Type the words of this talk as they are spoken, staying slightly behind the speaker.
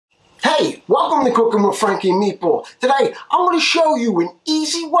Hey, welcome to Cooking with Frankie and Meatball. Today, I'm going to show you an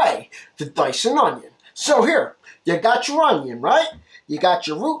easy way to dice an onion. So here, you got your onion, right? You got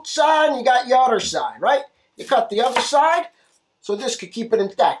your root side and you got your other side, right? You cut the other side so this could keep it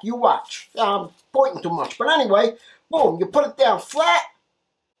intact. You watch. I'm pointing too much. But anyway, boom, you put it down flat,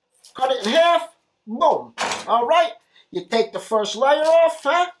 cut it in half, boom. All right? You take the first layer off,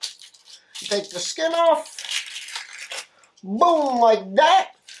 huh? You take the skin off, boom, like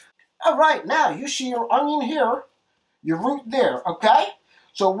that. All right, now you see your onion here, your root there, okay?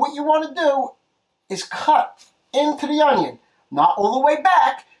 So what you want to do is cut into the onion, not all the way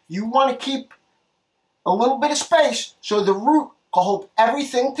back. You want to keep a little bit of space so the root can hold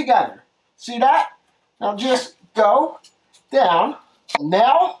everything together. See that? Now just go down.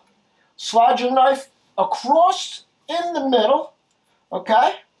 Now slide your knife across in the middle,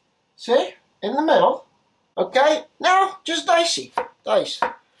 okay? See? In the middle, okay? Now just dice.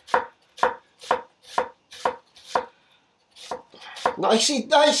 Nicey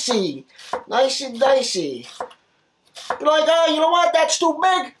dicey. Nicey dicey. You're like, oh, you know what? That's too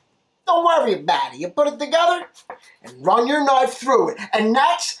big. Don't worry about it. You put it together and run your knife through it. And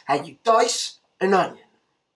that's how you dice an onion.